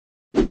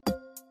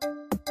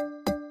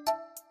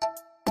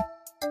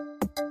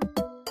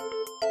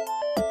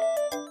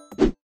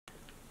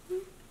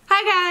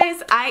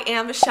I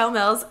am Michelle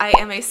Mills. I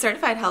am a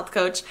certified health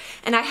coach,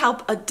 and I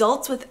help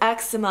adults with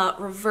eczema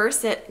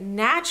reverse it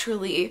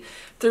naturally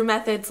through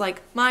methods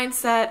like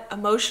mindset,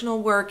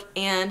 emotional work,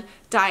 and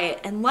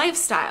diet and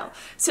lifestyle.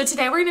 So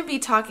today we're going to be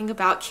talking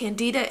about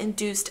Candida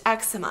Induced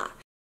Eczema.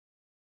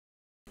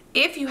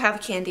 If you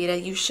have Candida,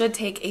 you should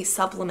take a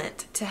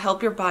supplement to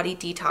help your body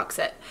detox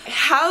it.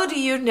 How do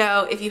you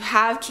know if you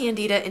have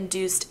Candida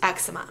Induced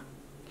Eczema?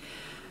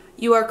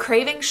 You are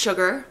craving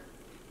sugar,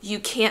 you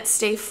can't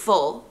stay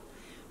full.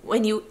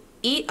 When you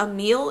eat a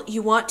meal,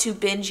 you want to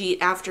binge eat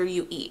after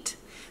you eat.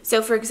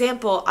 So for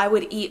example, I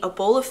would eat a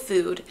bowl of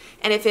food,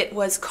 and if it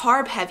was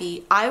carb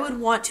heavy, I would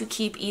want to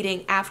keep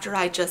eating after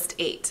I just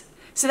ate.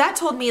 So that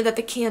told me that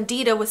the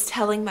Candida was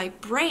telling my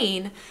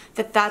brain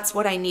that that's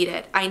what I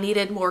needed. I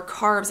needed more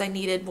carbs, I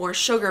needed more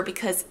sugar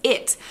because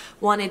it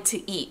wanted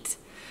to eat.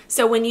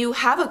 So when you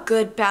have a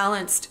good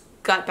balanced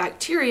gut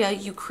bacteria,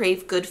 you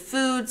crave good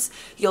foods,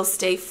 you'll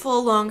stay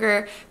full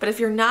longer. But if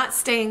you're not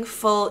staying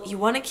full, you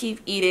want to keep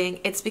eating.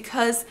 It's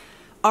because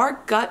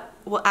our gut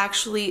will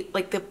actually,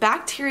 like the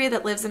bacteria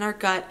that lives in our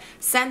gut,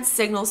 sends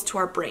signals to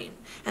our brain.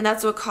 And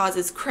that's what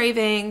causes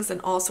cravings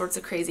and all sorts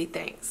of crazy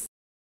things.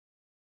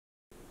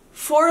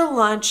 For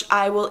lunch,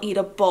 I will eat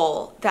a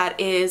bowl that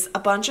is a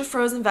bunch of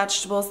frozen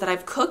vegetables that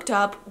I've cooked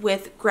up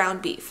with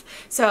ground beef.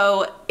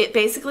 So it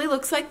basically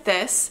looks like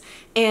this,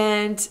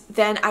 and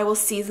then I will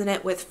season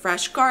it with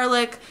fresh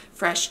garlic,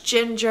 fresh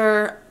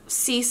ginger,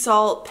 sea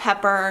salt,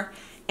 pepper,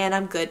 and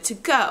I'm good to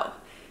go.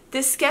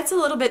 This gets a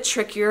little bit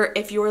trickier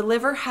if your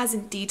liver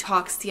hasn't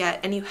detoxed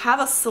yet and you have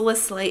a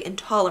salicylate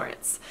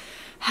intolerance.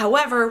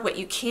 However, what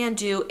you can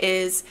do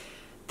is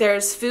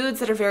there's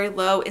foods that are very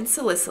low in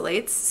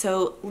salicylates,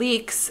 so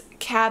leeks,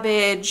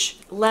 cabbage,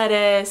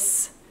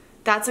 lettuce,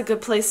 that's a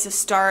good place to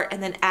start,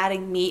 and then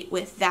adding meat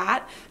with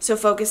that. So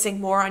focusing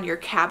more on your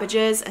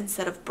cabbages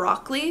instead of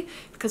broccoli,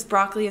 because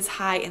broccoli is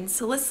high in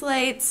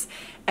salicylates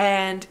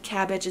and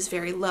cabbage is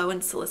very low in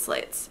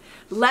salicylates.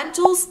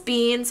 Lentils,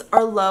 beans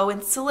are low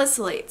in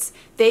salicylates.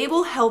 They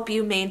will help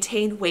you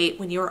maintain weight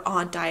when you're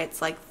on diets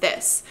like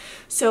this.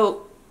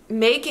 So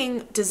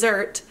making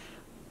dessert,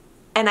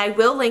 and I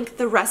will link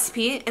the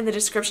recipe in the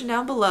description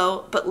down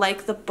below, but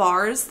like the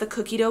bars, the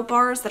cookie dough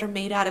bars that are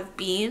made out of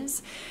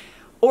beans,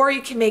 or you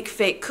can make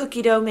fake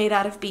cookie dough made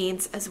out of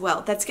beans as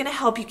well. That's gonna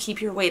help you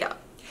keep your weight up.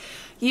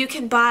 You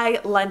can buy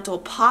lentil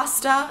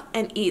pasta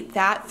and eat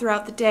that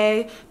throughout the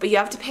day, but you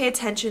have to pay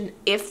attention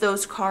if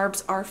those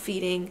carbs are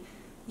feeding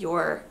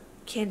your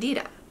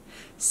Candida.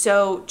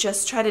 So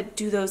just try to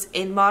do those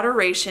in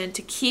moderation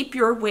to keep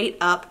your weight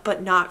up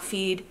but not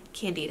feed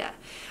Candida.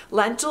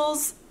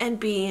 Lentils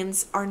and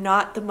beans are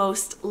not the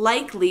most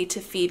likely to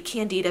feed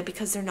Candida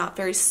because they're not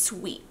very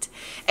sweet.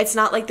 It's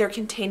not like they're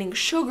containing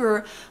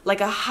sugar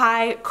like a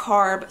high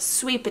carb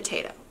sweet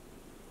potato.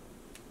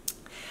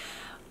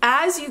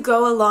 As you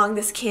go along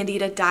this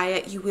Candida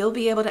diet, you will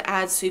be able to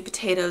add sweet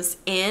potatoes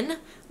in.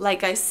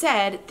 Like I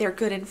said, they're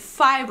good in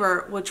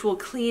fiber, which will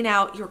clean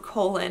out your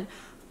colon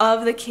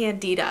of the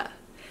Candida.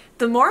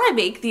 The more I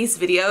make these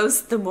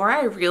videos, the more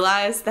I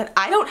realize that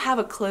I don't have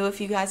a clue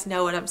if you guys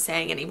know what I'm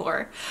saying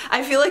anymore.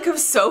 I feel like I'm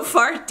so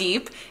far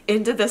deep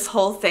into this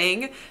whole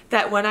thing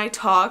that when I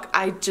talk,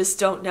 I just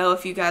don't know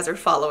if you guys are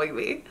following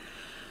me.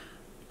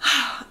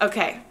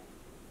 Okay,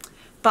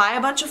 buy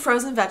a bunch of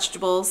frozen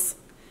vegetables.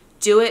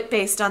 Do it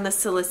based on the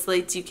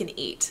salicylates you can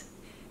eat.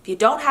 If you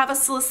don't have a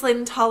salicylate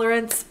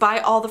intolerance, buy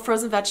all the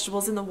frozen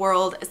vegetables in the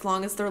world as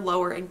long as they're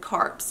lower in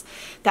carbs.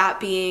 That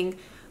being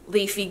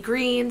leafy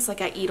greens,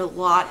 like I eat a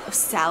lot of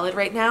salad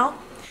right now.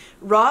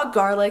 Raw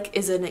garlic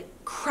is an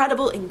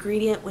incredible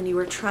ingredient when you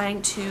are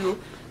trying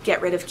to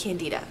get rid of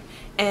Candida.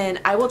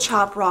 And I will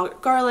chop raw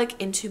garlic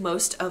into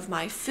most of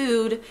my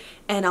food,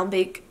 and I'll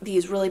make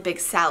these really big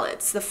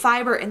salads. The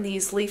fiber in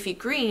these leafy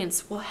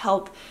greens will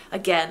help,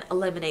 again,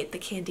 eliminate the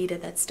Candida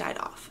that's died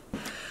off.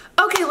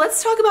 Okay,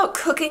 let's talk about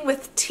cooking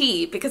with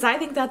tea, because I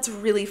think that's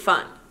really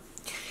fun.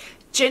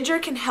 Ginger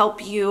can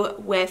help you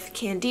with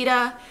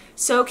Candida,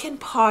 so can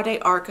Pau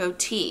d'Arco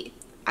tea.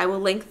 I will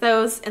link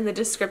those in the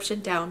description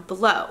down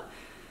below.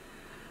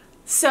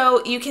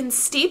 So you can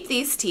steep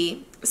these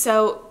tea.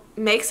 So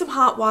make some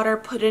hot water,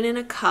 put it in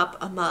a cup,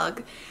 a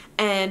mug,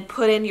 and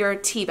put in your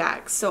tea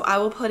bags. So I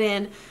will put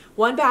in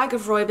 1 bag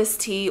of rooibos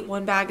tea,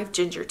 1 bag of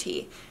ginger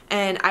tea,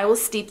 and I will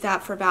steep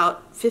that for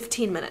about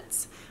 15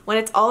 minutes. When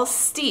it's all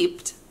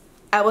steeped,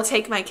 I will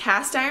take my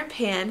cast iron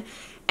pan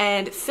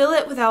and fill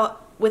it with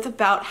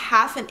about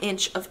 1/2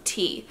 inch of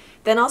tea.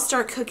 Then I'll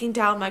start cooking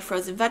down my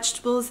frozen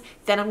vegetables.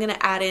 Then I'm gonna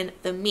add in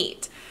the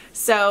meat.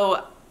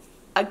 So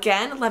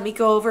again, let me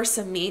go over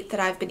some meat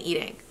that I've been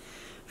eating.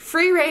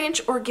 Free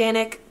range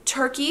organic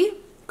turkey,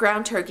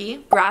 ground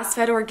turkey,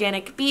 grass-fed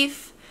organic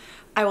beef.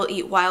 I will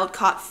eat wild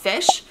caught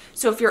fish.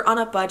 So if you're on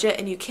a budget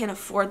and you can't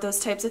afford those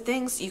types of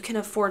things, you can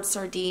afford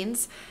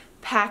sardines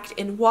packed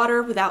in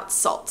water without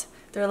salt.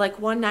 They're like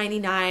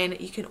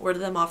 $1.99. You can order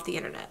them off the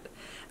internet.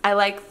 I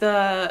like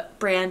the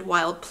brand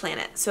Wild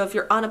Planet. So if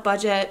you're on a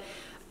budget,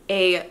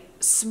 a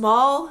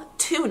small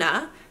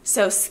tuna,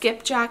 so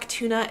skipjack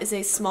tuna is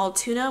a small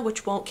tuna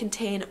which won't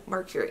contain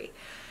mercury.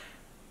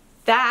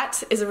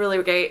 That is a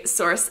really great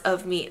source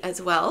of meat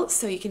as well.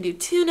 So you can do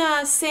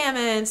tuna,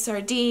 salmon,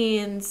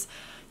 sardines,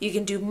 you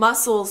can do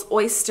mussels,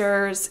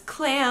 oysters,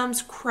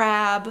 clams,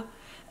 crab,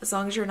 as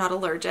long as you're not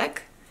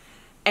allergic,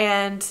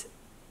 and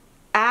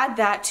add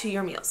that to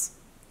your meals.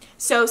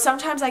 So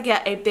sometimes I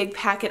get a big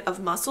packet of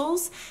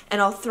mussels and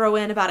I'll throw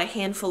in about a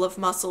handful of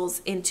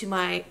mussels into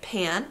my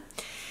pan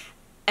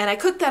and I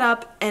cook that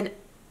up, and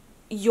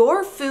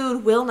your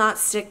food will not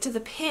stick to the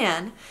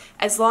pan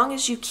as long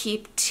as you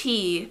keep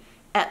tea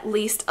at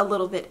least a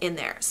little bit in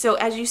there. So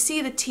as you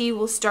see, the tea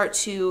will start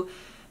to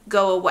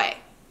go away.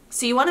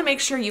 So you want to make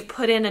sure you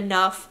put in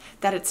enough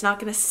that it's not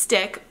going to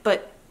stick,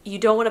 but you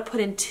don't want to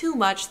put in too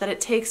much that it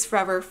takes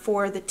forever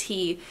for the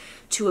tea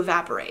to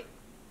evaporate.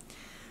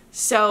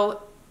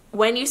 So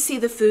when you see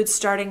the food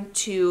starting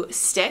to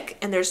stick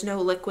and there's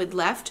no liquid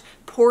left,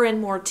 pour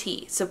in more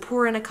tea. So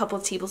pour in a couple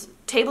of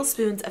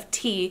tablespoons of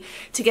tea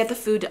to get the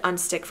food to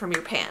unstick from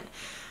your pan.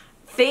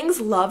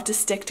 Things love to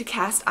stick to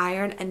cast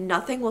iron, and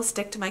nothing will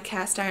stick to my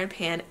cast iron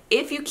pan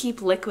if you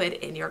keep liquid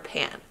in your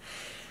pan.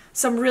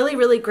 Some really,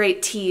 really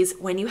great teas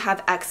when you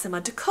have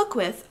eczema to cook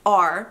with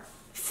are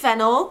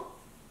fennel.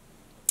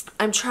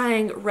 I'm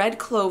trying red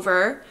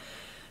clover,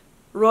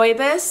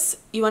 rooibos.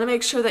 You want to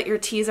make sure that your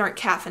teas aren't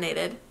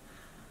caffeinated.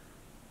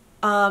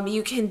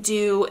 You can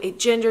do a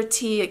ginger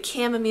tea, a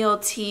chamomile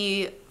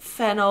tea,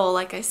 fennel,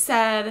 like I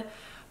said,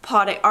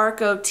 pot de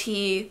arco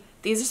tea.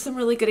 These are some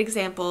really good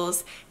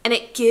examples, and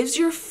it gives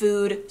your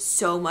food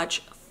so much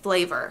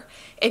flavor.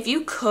 If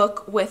you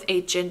cook with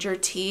a ginger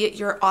tea,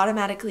 you're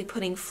automatically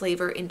putting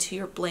flavor into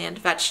your bland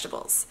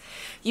vegetables.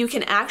 You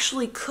can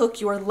actually cook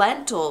your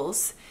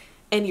lentils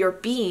and your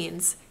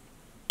beans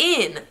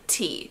in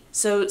tea.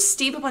 So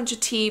steep a bunch of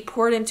tea,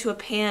 pour it into a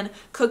pan,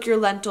 cook your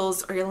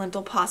lentils or your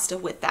lentil pasta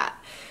with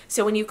that.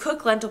 So when you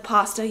cook lentil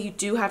pasta, you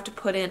do have to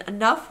put in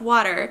enough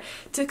water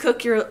to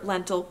cook your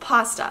lentil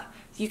pasta.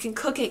 You can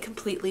cook it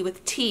completely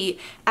with tea,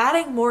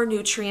 adding more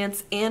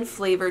nutrients and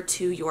flavor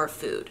to your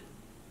food.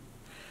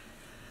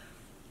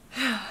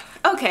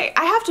 Okay,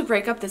 I have to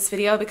break up this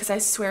video because I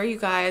swear you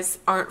guys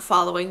aren't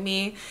following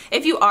me.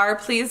 If you are,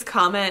 please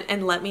comment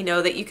and let me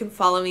know that you can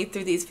follow me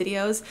through these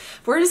videos.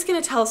 We're just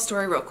going to tell a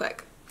story real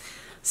quick.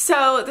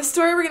 So the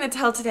story we're going to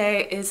tell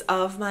today is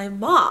of my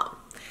mom.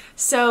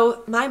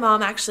 So my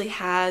mom actually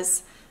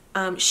has,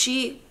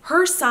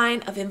 her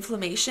sign of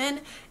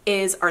inflammation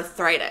is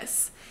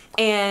arthritis.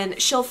 And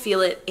she'll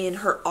feel it in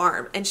her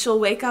arm, and she'll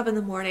wake up in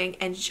the morning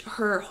and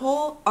her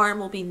whole arm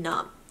will be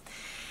numb.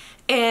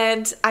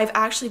 And I've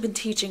actually been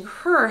teaching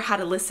her how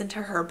to listen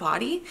to her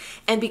body,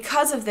 and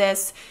because of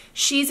this,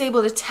 she's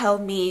able to tell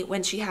me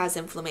when she has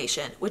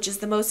inflammation, which is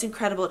the most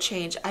incredible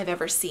change I've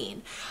ever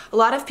seen. A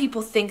lot of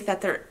people think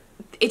that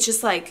it's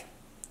just like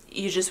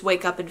you just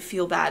wake up and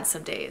feel bad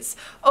some days.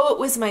 Oh, it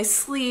was my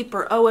sleep,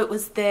 or oh, it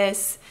was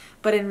this.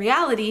 But in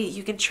reality,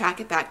 you can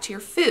track it back to your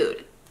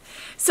food.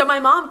 So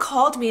my mom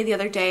called me the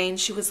other day and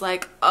she was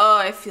like, oh,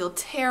 I feel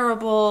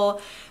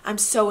terrible. I'm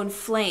so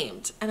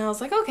inflamed. And I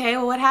was like, okay,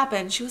 well, what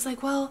happened? She was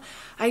like, well,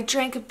 I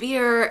drank a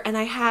beer and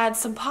I had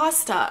some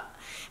pasta.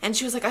 And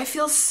she was like, I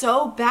feel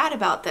so bad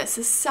about this.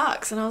 This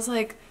sucks. And I was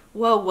like,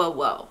 whoa, whoa,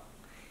 whoa.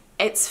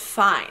 It's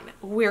fine.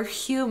 We're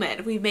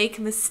human. We make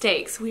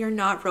mistakes. We are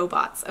not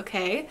robots,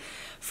 okay?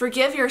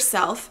 Forgive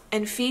yourself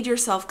and feed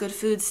yourself good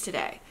foods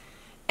today.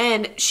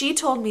 And she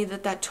told me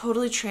that that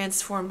totally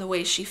transformed the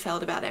way she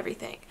felt about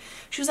everything.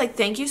 She was like,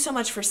 thank you so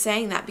much for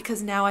saying that,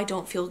 because now I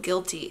don't feel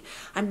guilty.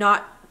 I'm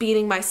not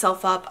beating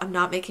myself up. I'm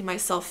not making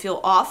myself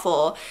feel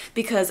awful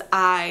because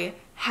I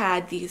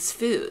had these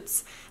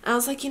foods. And I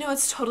was like, you know,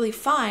 it's totally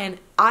fine.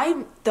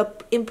 The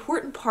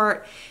important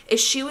part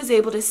is she was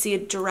able to see a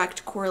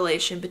direct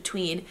correlation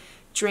between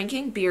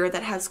drinking beer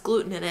that has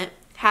gluten in it,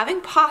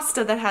 having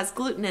pasta that has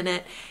gluten in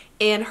it,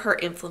 and her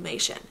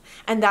inflammation.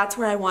 And that's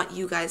where I want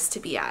you guys to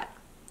be at.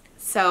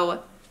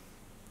 So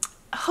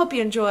I hope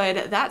you enjoyed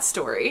that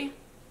story.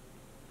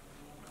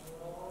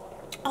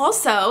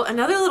 Also,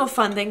 another little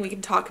fun thing we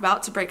can talk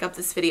about to break up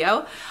this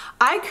video,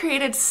 I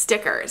created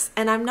stickers,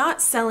 and I'm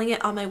not selling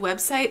it on my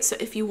website, so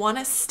if you want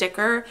a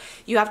sticker,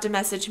 you have to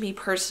message me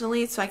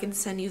personally so I can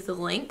send you the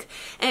link.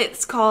 And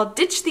it's called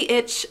Ditch the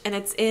Itch, and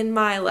it's in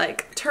my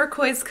like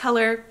turquoise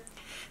color.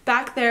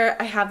 Back there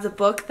I have the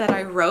book that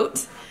I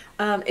wrote.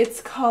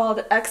 It's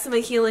called Eczema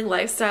Healing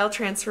Lifestyle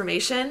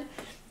Transformation.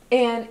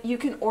 And you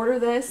can order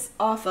this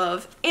off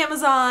of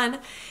Amazon,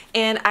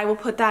 and I will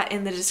put that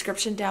in the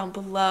description down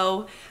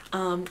below.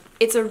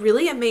 It's a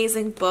really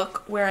amazing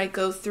book where I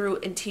go through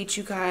and teach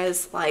you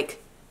guys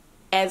like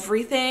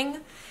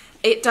everything.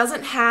 It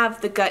doesn't have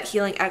the gut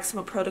healing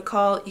eczema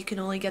protocol. You can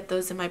only get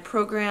those in my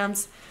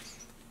programs.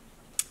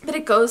 But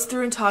it goes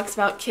through and talks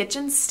about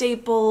kitchen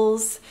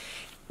staples.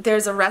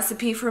 There's a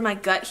recipe for my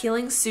gut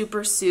healing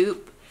super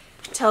soup.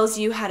 Tells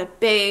you how to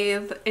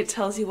bathe. It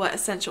tells you what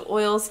essential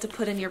oils to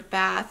put in your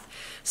bath.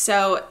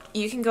 So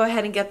you can go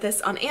ahead and get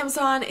this on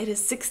Amazon. It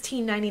is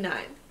 $16.99.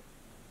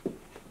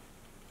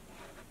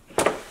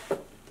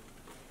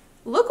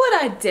 Look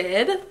what I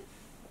did.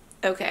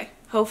 Okay,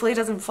 hopefully it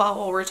doesn't fall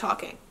while we're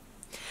talking.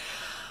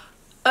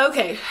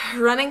 Okay,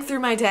 running through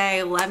my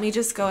day, let me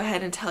just go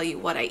ahead and tell you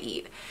what I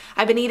eat.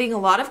 I've been eating a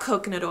lot of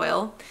coconut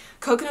oil.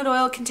 Coconut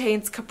oil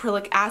contains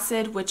caprylic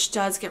acid, which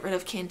does get rid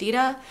of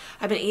candida.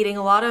 I've been eating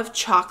a lot of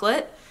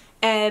chocolate,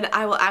 and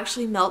I will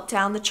actually melt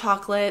down the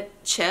chocolate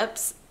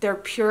chips. They're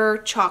pure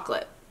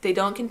chocolate. They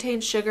don't contain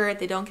sugar,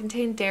 they don't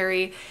contain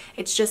dairy.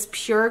 It's just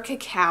pure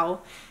cacao.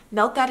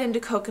 Melt that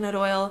into coconut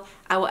oil.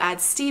 I will add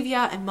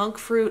stevia and monk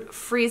fruit,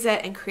 freeze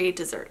it, and create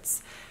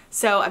desserts.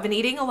 So I've been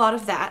eating a lot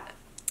of that.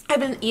 I've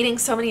been eating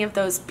so many of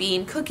those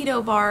bean cookie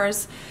dough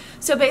bars.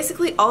 So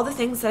basically all the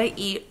things that I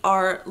eat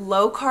are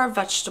low-carb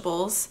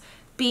vegetables,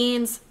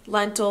 beans,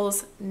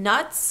 lentils,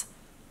 nuts,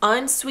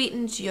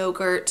 unsweetened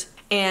yogurt,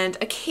 and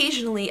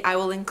occasionally I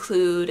will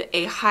include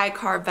a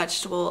high-carb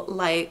vegetable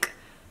like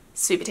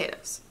sweet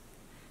potatoes.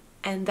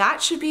 And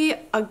that should be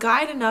a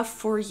guide enough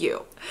for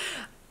you.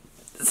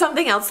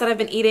 Something else that I've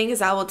been eating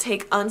is I will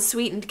take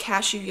unsweetened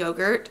cashew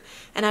yogurt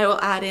and I will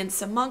add in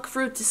some monk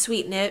fruit to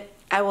sweeten it.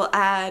 I will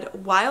add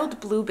wild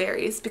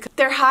blueberries because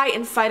they're high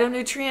in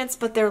phytonutrients,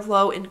 but they're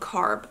low in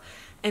carb.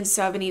 And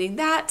so I've been eating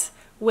that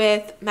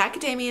with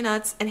macadamia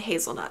nuts and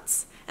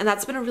hazelnuts. And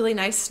that's been a really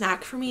nice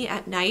snack for me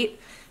at night.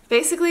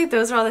 Basically,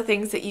 those are all the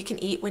things that you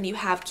can eat when you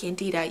have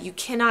candida. You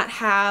cannot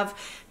have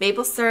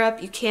maple syrup,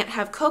 you can't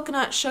have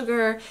coconut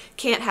sugar,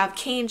 can't have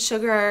cane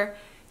sugar.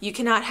 You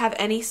cannot have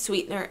any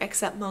sweetener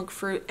except monk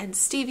fruit and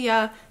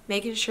stevia,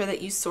 making sure that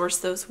you source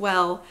those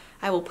well.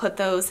 I will put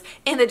those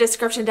in the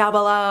description down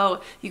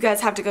below. You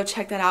guys have to go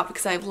check that out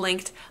because I've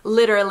linked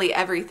literally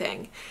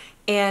everything.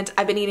 And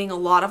I've been eating a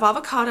lot of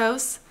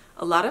avocados,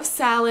 a lot of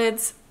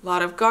salads, a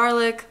lot of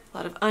garlic, a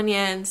lot of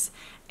onions,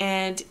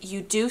 and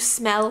you do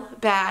smell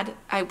bad,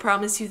 I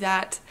promise you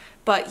that,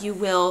 but you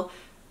will,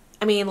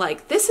 I mean,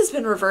 like, this has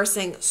been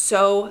reversing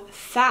so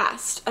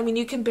fast. I mean,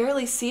 you can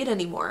barely see it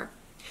anymore.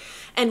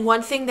 And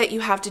one thing that you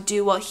have to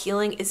do while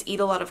healing is eat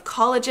a lot of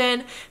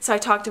collagen. So I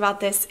talked about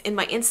this in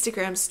my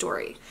Instagram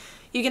story.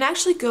 You can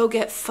actually go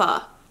get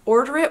pho.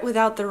 Order it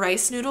without the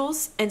rice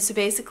noodles. And so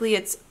basically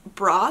it's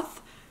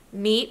broth,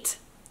 meat,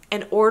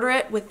 and order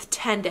it with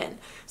tendon.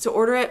 So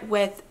order it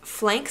with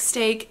flank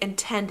steak and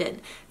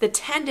tendon. The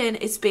tendon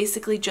is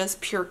basically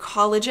just pure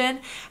collagen,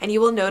 and you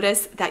will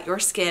notice that your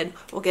skin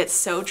will get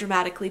so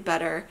dramatically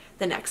better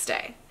the next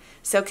day.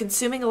 So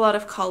consuming a lot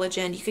of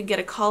collagen, you can get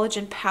a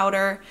collagen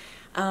powder.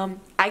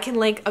 I can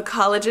link a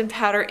collagen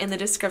powder in the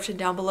description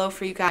down below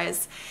for you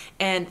guys,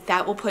 and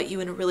that will put you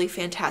in a really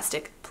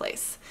fantastic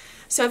place.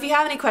 So if you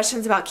have any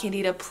questions about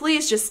candida,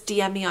 please just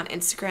DM me on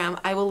Instagram.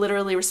 I will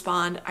literally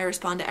respond. I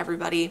respond to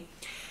everybody,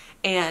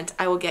 and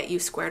I will get you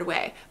squared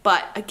away.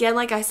 But again,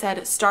 like I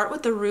said, start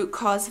with the root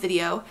cause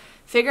video.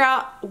 Figure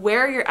out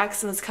where your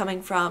eczema is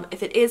coming from.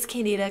 If it is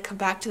candida, come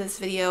back to this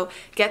video,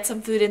 get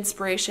some food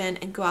inspiration,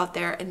 and go out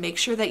there and make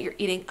sure that you're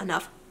eating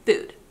enough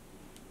food.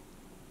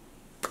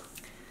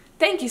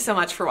 Thank you so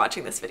much for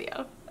watching this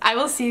video. I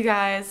will see you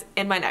guys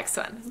in my next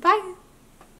one. Bye!